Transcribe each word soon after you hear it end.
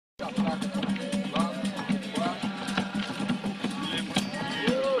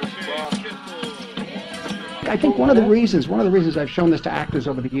I think one of the reasons I've shown this to actors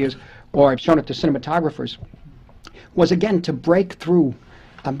over the years, or I've shown it to cinematographers, was again to break through,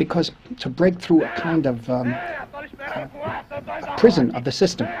 to break through a kind of prison of the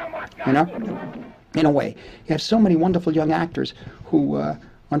system, you know, in a way. You have so many wonderful young actors who,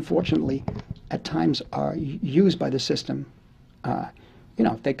 unfortunately, at times are used by the system. You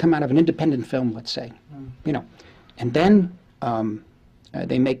know, they come out of an independent film, let's say, you know, and then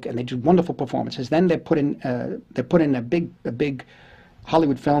they do wonderful performances. Then they're put in a big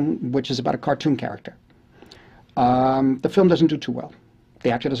Hollywood film, which is about a cartoon character. The film doesn't do too well.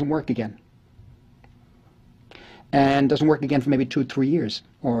 The actor doesn't work again, and doesn't work again for maybe 2 or 3 years,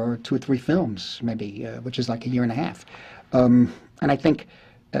 or 2 or 3 films, maybe, which is like a year and a half. And I think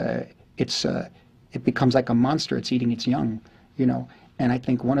it becomes like a monster. It's eating its young, you know. And I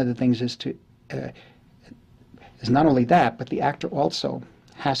think one of the things is not only that, but the actor also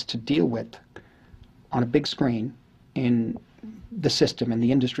has to deal with, on a big screen, in the system and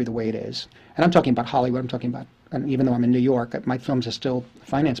the industry the way it is. And I'm talking about Hollywood. I'm talking about, and even though I'm in New York, my films are still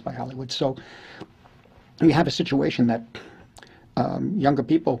financed by Hollywood. So you have a situation that younger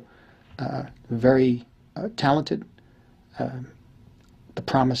people, very talented, the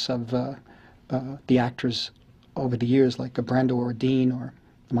promise of the actors over the years, like a Brando or a Dean or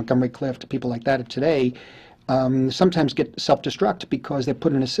Montgomery Clift, people like that today, sometimes get self-destruct because they're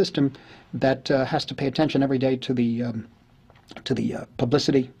put in a system that has to pay attention every day to the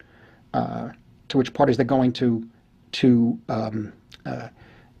publicity, to which parties they're going to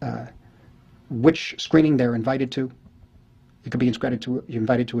which screening they're invited to. You could be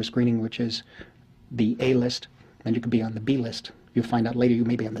invited to a screening which is the A list, and you could be on the B list. You find out later you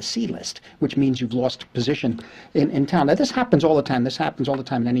may be on the C list, which means you've lost position in town. Now, this happens all the time. This happens all the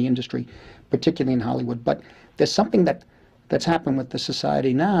time in any industry, particularly in Hollywood. But there's something that's happened with the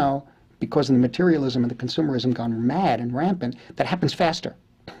society now, because of the materialism and the consumerism gone mad and rampant, that happens faster.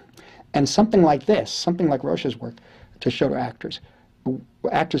 And something like this, something like Rocha's work, to show to actors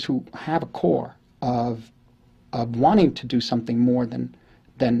who have a core of wanting to do something more than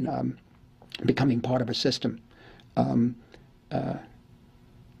becoming part of a system.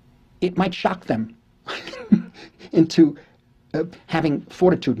 It might shock them into having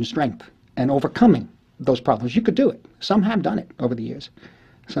fortitude and strength and overcoming those problems. You could do it. Some have done it over the years.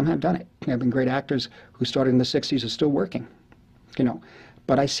 Some have done it. There have been great actors who started in the 60s are still working, you know.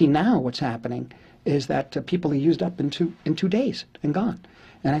 But I see now what's happening is that people are used up in two days and gone.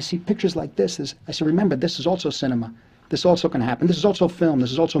 And I see pictures like this. I say, remember, this is also cinema. This also can happen. This is also film.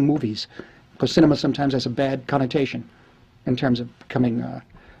 This is also movies. Because cinema sometimes has a bad connotation in terms of becoming,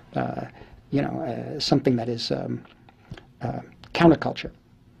 you know, something that is counterculture.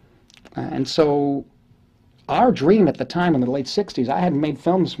 And so our dream at the time in the late 60s, I hadn't made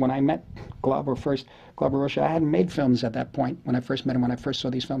films when I met Glauber Rocha. I hadn't made films at that point when I first met him, when I first saw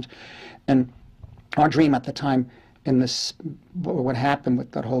these films. And our dream at the time in this, what happened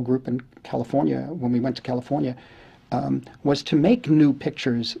with that whole group in California, when we went to California, was to make new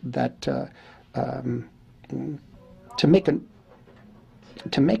pictures that,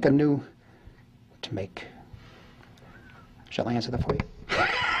 shall I answer that for you?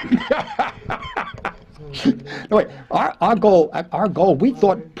 No, wait. Our goal. We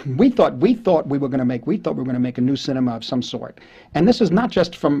thought we were going to make a new cinema of some sort, and this is not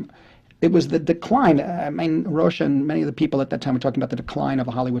just from. It was the decline. I mean, Rocha and many of the people at that time were talking about the decline of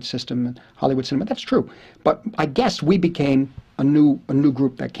a Hollywood system and Hollywood cinema. That's true, but I guess we became a new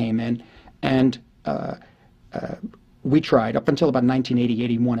group that came in, and we tried up until about 1980,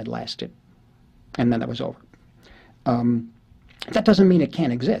 81. It lasted, and then that was over. That doesn't mean it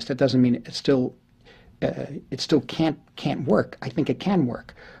can't exist. It doesn't mean it still can't work. I think it can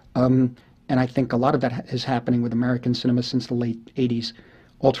work, and I think a lot of that is happening with American cinema since the late 80s,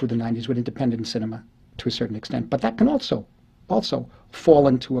 all through the 90s, with independent cinema to a certain extent. But that can also fall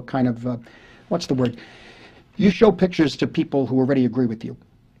into a kind of what's the word? You show pictures to people who already agree with you.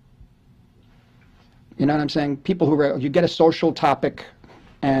 You know what I'm saying? People who you get a social topic,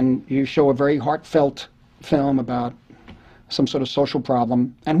 and you show a very heartfelt film about some sort of social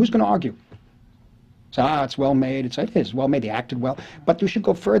problem, and who's going to argue? So, it's well made. It is well made. They acted well, but you should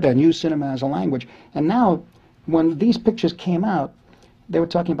go further and use cinema as a language. And now, when these pictures came out, they were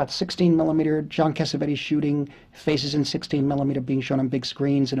talking about 16 millimeter, John Cassavetes shooting, Faces in 16 millimeter being shown on big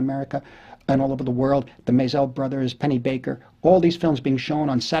screens in America and all over the world. The Maisel brothers, Penny Baker, all these films being shown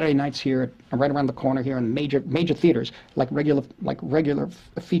on Saturday nights here, right around the corner here, in major theaters, like regular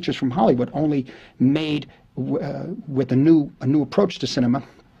features from Hollywood, only made with a new approach to cinema,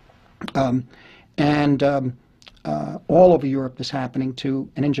 Um, and all over Europe this happening too,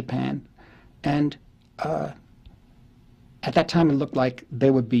 and in Japan. And at that time it looked like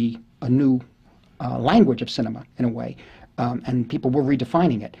there would be a new language of cinema in a way, and people were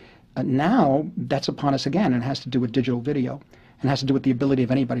redefining it. Now that's upon us again, and it has to do with digital video, and has to do with the ability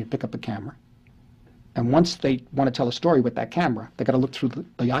of anybody to pick up a camera. And once they want to tell a story with that camera, they got to look through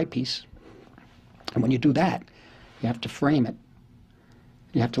the eyepiece. And when you do that, you have to frame it.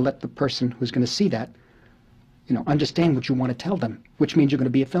 You have to let the person who's going to see that, understand what you want to tell them, which means you're going to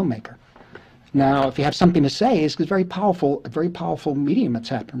be a filmmaker. Now, if you have something to say, it's a very powerful medium that's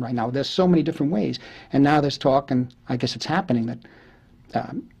happening right now. There's so many different ways. And now there's talk, and I guess it's happening,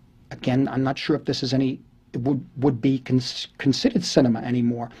 that, again, I'm not sure if this is would be considered cinema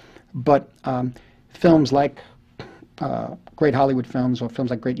anymore, but films like great Hollywood films, or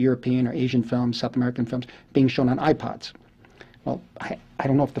films like great European or Asian films, South American films, being shown on iPods. Well, I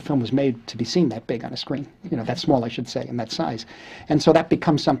don't know if the film was made to be seen that big on a screen, that small, I should say, and that size. And so that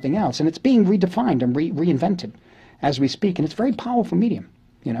becomes something else. And it's being redefined and reinvented as we speak. And it's a very powerful medium,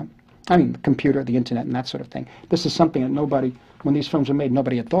 I mean, the computer, the internet, and that sort of thing. This is something that when these films were made,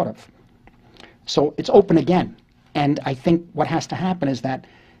 nobody had thought of. So it's open again. And I think what has to happen is that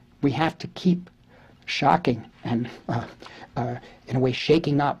we have to keep shocking and, in a way,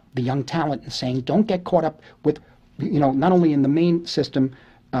 shaking up the young talent and saying, don't get caught up with, not only in the main system,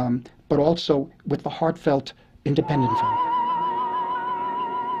 but also with the heartfelt independent film.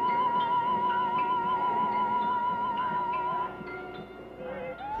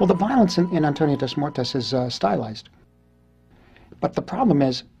 Well, the violence in Antonio das Mortes is stylized. But the problem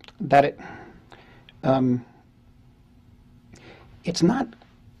is that it's not...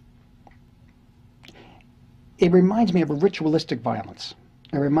 It reminds me of a ritualistic violence.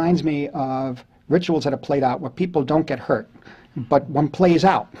 It reminds me of rituals that are played out where people don't get hurt, but one plays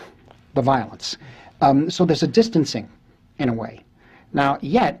out the violence. So there's a distancing, in a way. Now,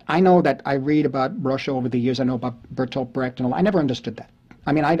 yet, I know that I read about Rocha over the years. I know about Bertolt Brecht and all. I never understood that.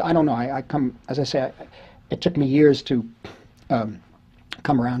 I mean, I don't know. I come, as I say, it took me years to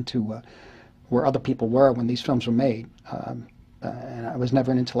come around to where other people were when these films were made. And I was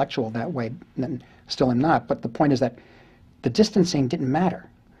never an intellectual that way, and still am not. But the point is that the distancing didn't matter.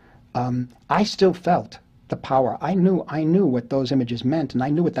 I still felt the power. I knew what those images meant, and I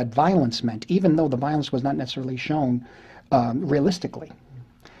knew what that violence meant, even though the violence was not necessarily shown realistically.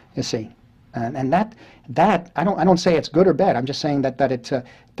 You see, and that I don't say it's good or bad. I'm just saying that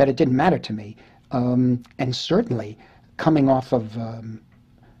it didn't matter to me. And certainly, coming off of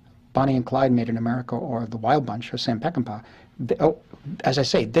Bonnie and Clyde Made in America, or The Wild Bunch, or Sam Peckinpah, as I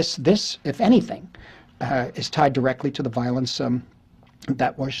say, this if anything, is tied directly to the violence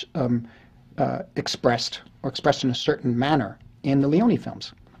that was expressed in a certain manner in the Leone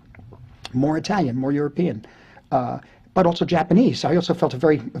films. More Italian, more European, but also Japanese. I also felt a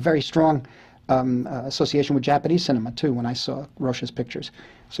very strong association with Japanese cinema too when I saw Rocha's pictures.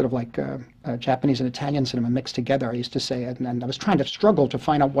 Sort of like Japanese and Italian cinema mixed together, I used to say, and I was trying to struggle to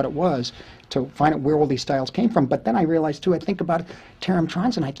find out what it was, to find out where all these styles came from. But then I realized too, I think about Terem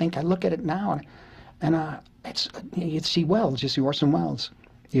Trans, and I look at it now, and you see Welles, you see Orson Welles,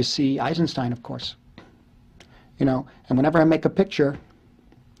 you see Eisenstein, of course, and whenever I make a picture,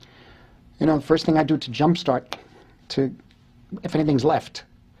 the first thing I do to jumpstart, if anything's left,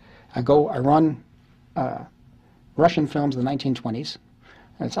 I run Russian films of the 1920s.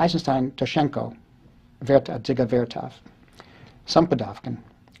 And it's Eisenstein, Doshenko, Dziga Vertov, some Podovkin,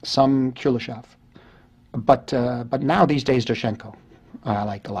 some Kuleshov, but now these days Doshenko I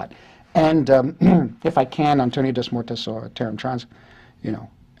like a lot. And if I can, Antonio das Mortes or Terem Trans,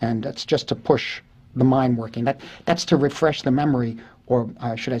 and that's just to push the mind working. That's to refresh the memory, or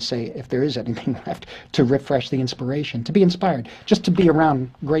should I say, if there is anything left, to refresh the inspiration, to be inspired, just to be around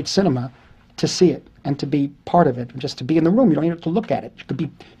great cinema, to see it and to be part of it, just to be in the room. You don't even have to look at it.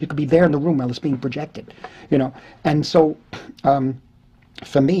 You could be there in the room while it's being projected, And so,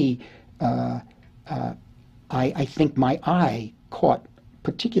 for me, I think my eye caught,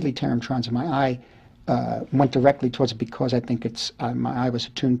 particularly Terem Trans, and my eye went directly towards it because I think my eye was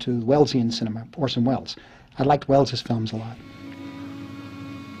attuned to Wellesian cinema, Orson Welles. I liked Welles's films a lot.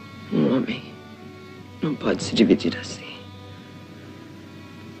 Um homem não pode se dividir assim.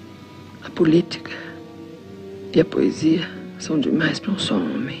 A política e a poesia são demais para só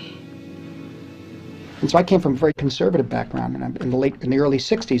homem. And so I came from a very conservative background, and in the early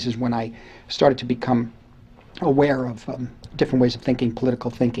 '60s is when I started to become aware of different ways of thinking, political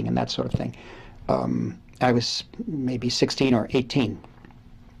thinking, and that sort of thing. I was maybe 16 or 18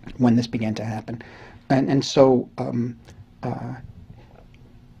 when this began to happen, and so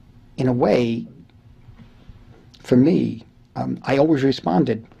in a way, for me, I always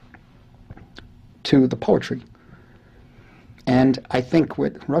responded to the poetry. And I think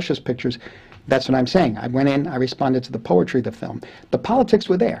with Rocha's pictures, that's what I'm saying. I went in, I responded to the poetry of the film. The politics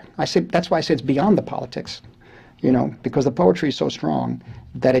were there. That's why I say it's beyond the politics, you know, because the poetry is so strong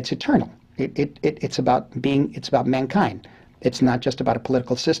that it's eternal. It's about mankind. It's not just about a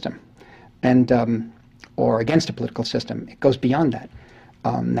political system, and or against a political system. It goes beyond that.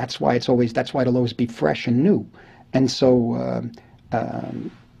 That's why it'll always be fresh and new. And so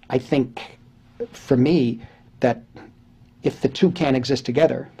I think, for me, that if the two can't exist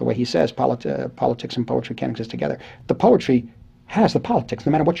together, the way he says, politics and poetry can't exist together, the poetry has the politics.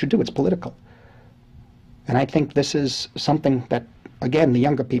 No matter what you do, it's political. And I think this is something that, again, the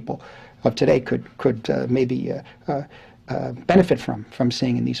younger people of today could maybe benefit from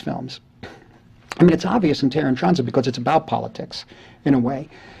seeing in these films. I mean, it's obvious in Terror and Transit because it's about politics, in a way.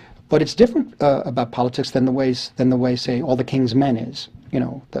 But it's different about politics than the way, say, All the King's Men is. You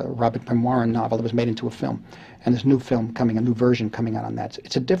know, the Robert Penn Warren novel that was made into a film. And this new film coming, a new version coming out on that.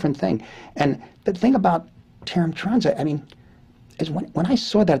 It's a different thing. And the thing about Terror and Transit, I mean, is when I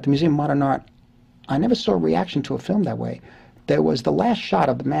saw that at the Museum of Modern Art, I never saw a reaction to a film that way. There was the last shot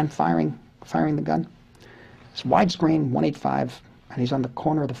of the man firing the gun. It's widescreen, 185, and he's on the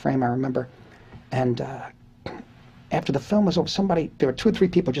corner of the frame, I remember. And after the film was over, there were 2 or 3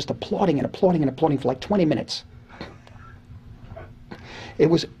 people just applauding and applauding and applauding for like 20 minutes. It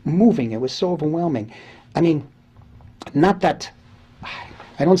was moving. It was so overwhelming. I mean, not that,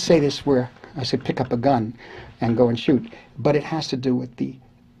 I don't say this where I say pick up a gun and go and shoot, but it has to do with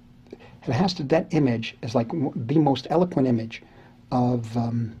that image is like the most eloquent image of,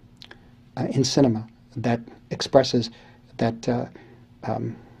 in cinema, that expresses that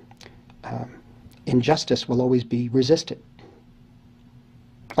injustice will always be resisted.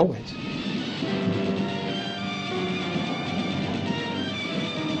 Always.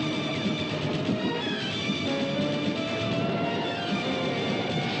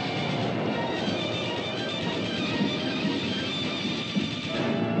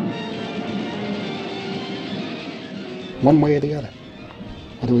 One way or the other.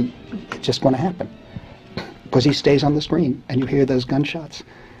 It's just going to happen. Because he stays on the screen and you hear those gunshots.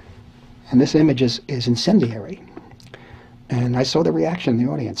 And this image is incendiary. And I saw the reaction in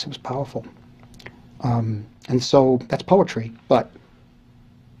the audience. It was powerful. And so that's poetry, but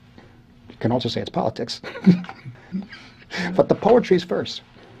you can also say it's politics. But the poetry is first.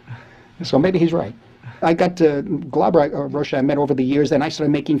 So maybe he's right. I got Glauber Rocha I met over the years, and I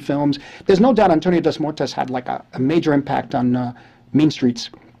started making films. There's no doubt Antonio das Mortes had like a major impact on Mean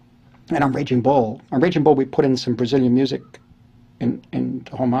Streets and on Raging Bull. On Raging Bull, we put in some Brazilian music in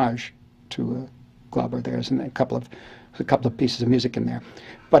homage to Glauber. There's a couple of pieces of music in there.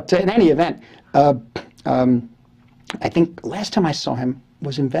 But in any event, I think last time I saw him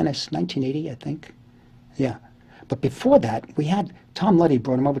was in Venice, 1980, I think. Yeah. But before that, we had Tom Luddy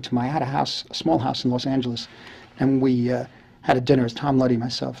brought him over to I had a small house in Los Angeles, and we had a dinner as Tom Luddy,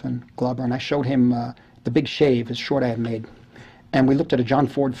 myself, and Glauber, and I showed him The Big Shave, his short I had made. And we looked at a John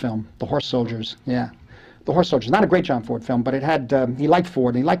Ford film, The Horse Soldiers. Yeah, The Horse Soldiers. Not a great John Ford film, but it had, he liked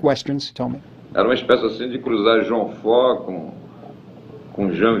Ford, and he liked Westerns, he told me. Era uma espécie assim de cruzar João Ford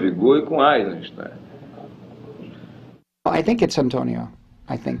com Jean Vigo e com Eisenstein. I think it's Antonio.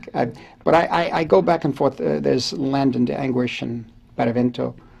 I think. But I go back and forth. There's Land and Anguish and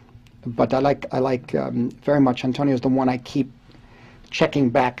Barlavento. But I like very much Antonio's the one I keep checking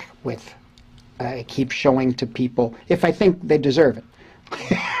back with. I keep showing to people if I think they deserve it.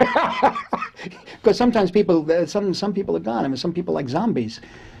 Because sometimes some people are gone. I mean, some people like zombies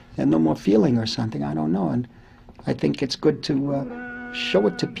and no more feeling or something. I don't know. And I think it's good to show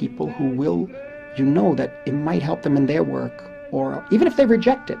it to people who will, you know, that it might help them in their work. Or even if they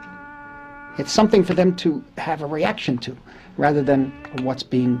reject it, it's something for them to have a reaction to, rather than what's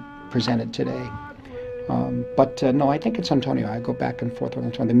being presented today. But no, I think it's Antonio. I go back and forth with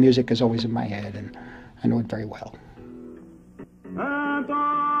Antonio. The music is always in my head, and I know it very well.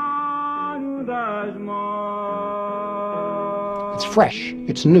 It's fresh.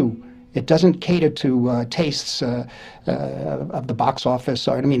 It's new. It doesn't cater to tastes of the box office,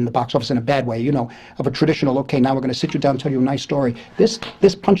 or I mean the box office in a bad way, you know, of a traditional, okay, now we're going to sit you down and tell you a nice story. This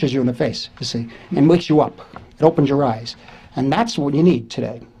punches you in the face, you see, and wakes you up. It opens your eyes. And that's what you need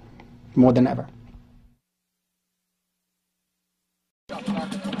today, more than ever.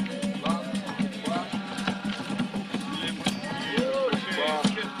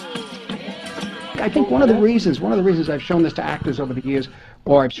 I think one of the reasons I've shown this to actors over the years,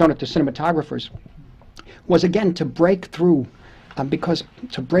 or I've shown it to cinematographers, was again to break through because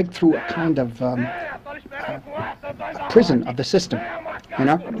to break through a kind of prison of the system, you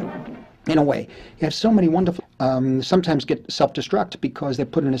know, in a way. You have so many wonderful, sometimes get self-destruct because they're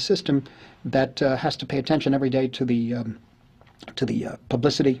put in a system that has to pay attention every day to the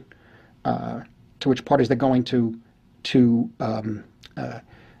publicity, to which parties they're going to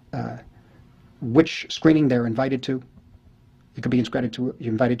which screening they're invited to. You could be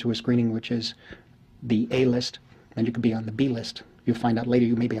invited to a screening which is the A list, and you could be on the B list. You'll find out later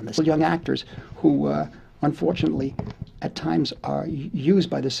you may be on the young actors who, unfortunately, at times are used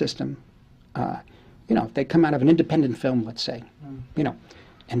by the system. You know, they come out of an independent film, let's say, you know,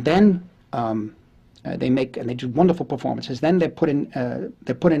 and then they do wonderful performances. Then they're put in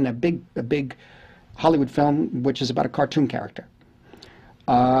a big Hollywood film which is about a cartoon character.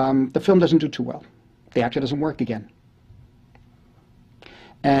 The film doesn't do too well. The actor doesn't work again.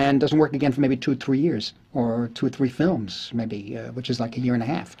 And doesn't work again for maybe 2 or 3 years, or 2 or 3 films, maybe, which is like a year and a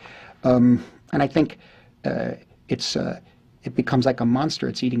half. And I think it becomes like a monster.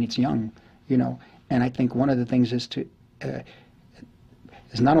 It's eating its young, you know. And I think one of the things is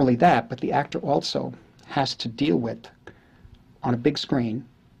not only that, but the actor also has to deal with, on a big screen,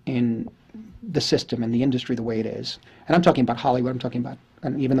 in the system and the industry the way it is. And I'm talking about Hollywood. I'm talking about,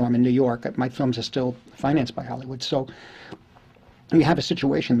 and even though I'm in New York, my films are still financed by Hollywood. So you have a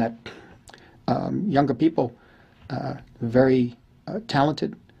situation that younger people, very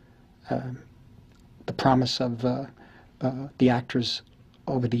talented, the promise of the actors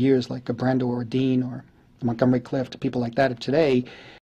over the years, like a Brando or a Dean or Montgomery Clift, people like that of today,